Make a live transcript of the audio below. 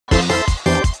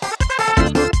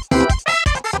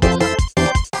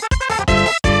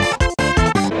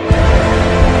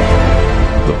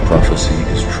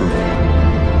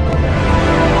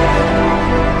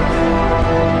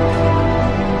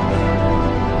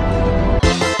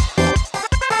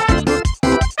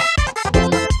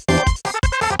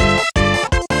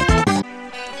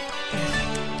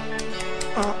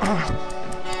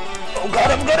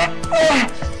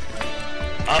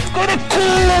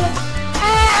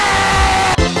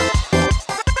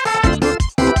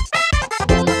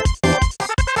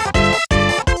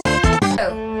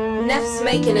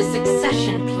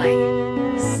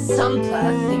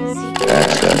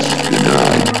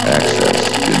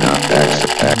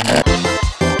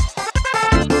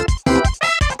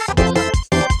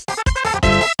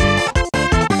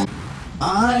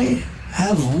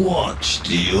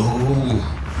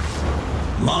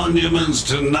monuments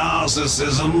to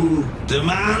narcissism,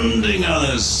 demanding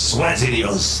others sweat in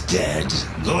your stead,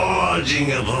 gorging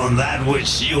upon that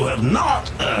which you have not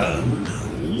earned,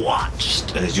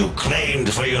 watched as you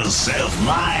claimed for yourself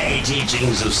my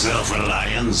teachings of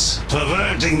self-reliance,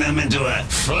 perverting them into a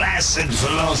flaccid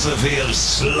philosophy of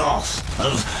sloth,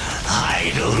 of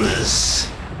idleness.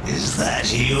 Is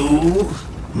that you,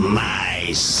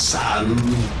 my son?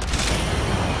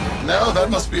 No, that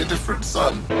must be a different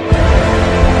son.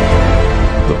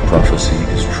 The prophecy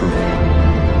is true.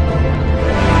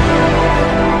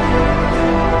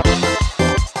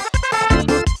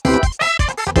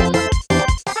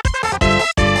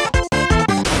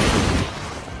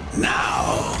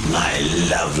 Now, my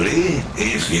lovely,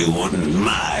 if you wouldn't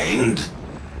mind,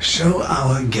 show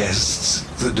our guests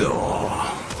the door.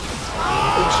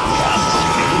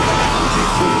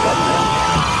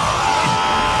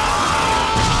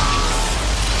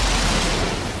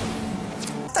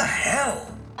 What the hell?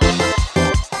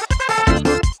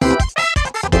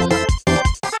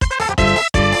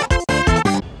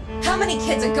 How many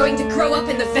kids are going to grow up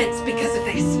in the fence because of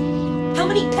this? How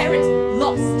many parents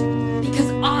lost because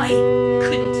I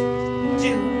couldn't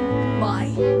do my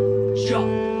job?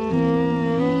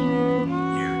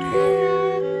 You did.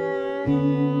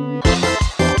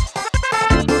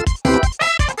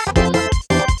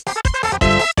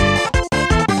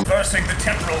 Reversing the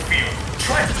temporal field.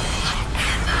 Try it.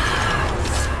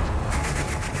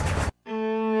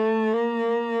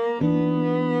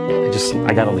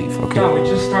 I gotta leave, okay? No, we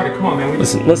just started. Come on, man.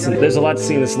 Listen, there's a lot to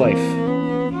see in this life.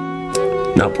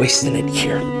 Not wasting it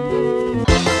here.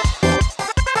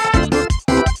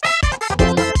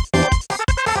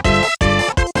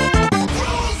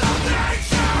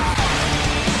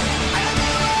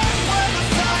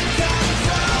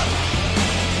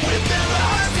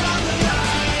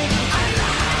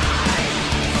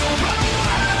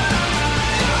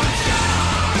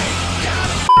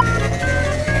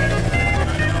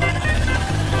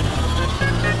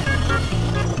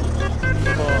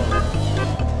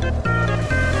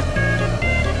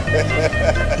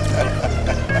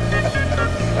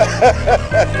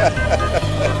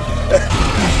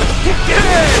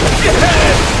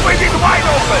 Swinging wide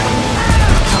open!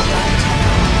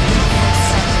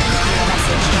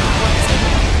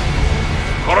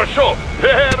 Хорошо,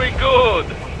 very good.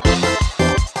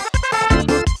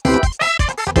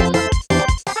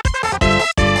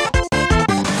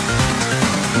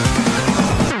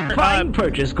 Fine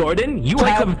purchase, Gordon. You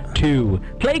have 2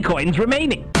 play coins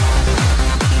remaining.